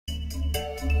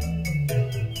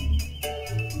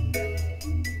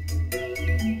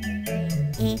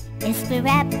for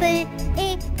apple,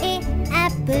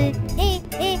 apple,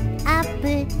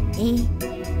 apple,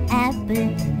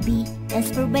 apple. B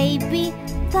is for baby,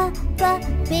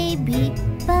 baby,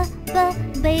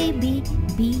 baby,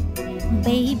 B,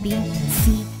 baby.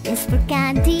 C is for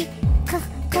candy,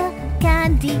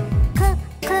 candy,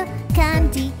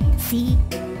 candy, C,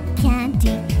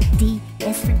 candy. D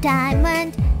is for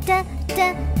diamond,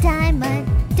 diamond,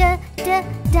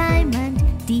 diamond,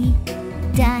 D,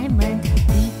 diamond.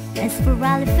 E is for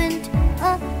elephant,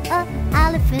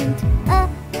 elephant,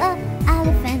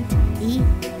 elephant, E,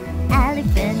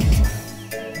 elephant.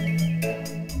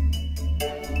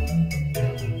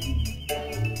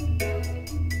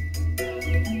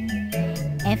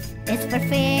 F is for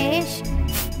fish,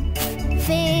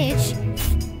 fish,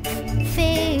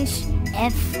 fish,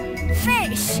 F,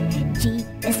 fish. G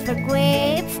is for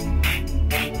grapes,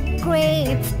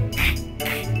 grapes,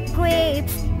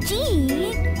 grapes, G,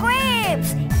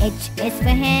 grapes. H is for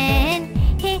hen,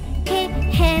 hen,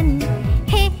 hen,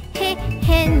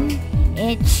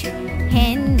 H,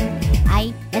 hen.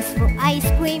 I is for ice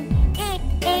cream,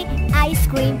 ice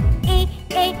cream,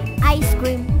 ice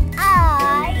cream,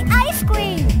 ice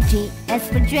cream. J is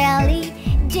for jelly,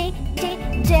 jelly,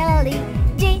 jelly,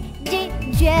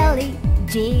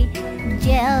 J,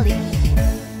 jelly.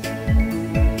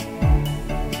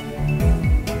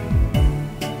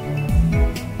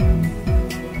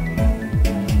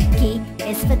 K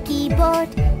is for keyboard,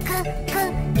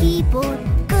 keyboard,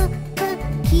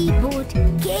 keyboard,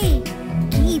 K,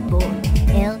 keyboard.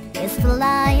 L is for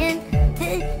lion,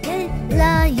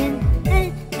 lion,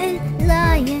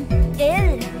 lion,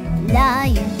 L,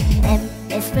 lion. M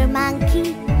is for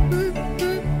monkey,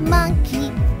 monkey,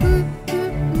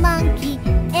 monkey,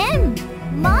 M,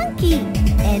 monkey.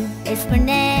 N is for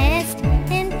nest,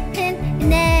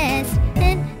 nest,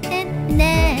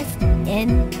 nest,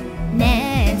 N,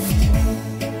 nest.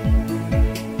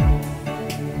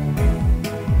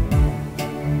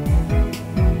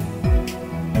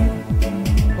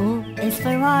 O is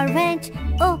for orange,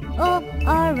 orange,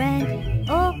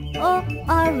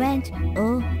 orange,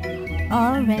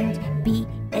 orange. B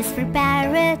is for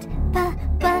parrot,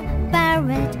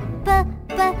 parrot,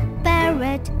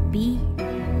 parrot, B,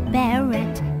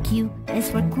 parrot. Q is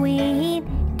for queen,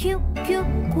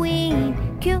 queen,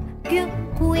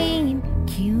 queen,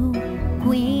 Q,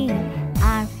 queen.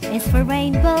 R is for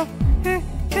rainbow,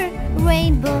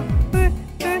 rainbow,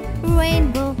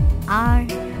 rainbow, R,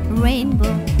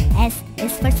 rainbow. S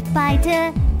is for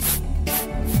spider,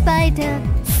 spider,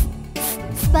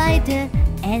 spider,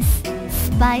 S,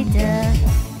 spider.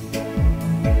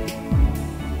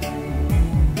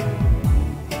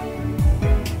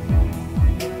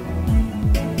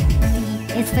 T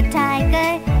is for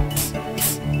tiger,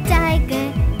 tiger,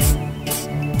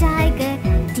 tiger,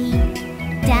 T,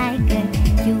 tiger.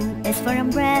 U is for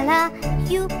umbrella,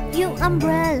 U,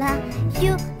 umbrella,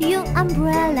 U,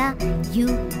 umbrella, U,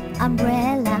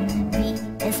 umbrella. V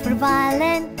is for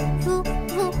violin,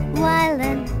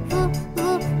 violin,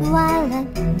 violin,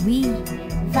 V,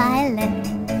 violin.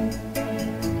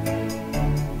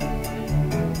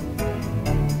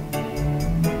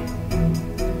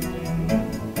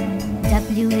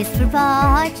 W is for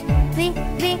watch,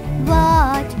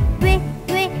 watch,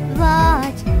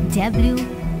 watch, W,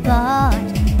 watch.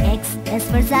 X is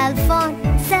for xylophone,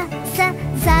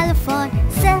 xylophone,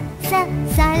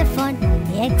 xylophone,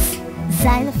 X,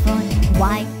 xylophone.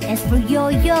 Y is for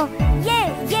yo-yo,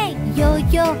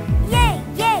 yo-yo,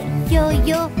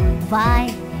 yo-yo,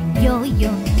 Y,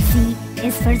 yo-yo. Z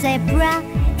is for zebra,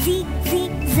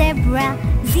 zebra,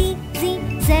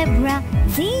 zebra,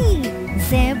 Z,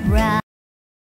 zebra.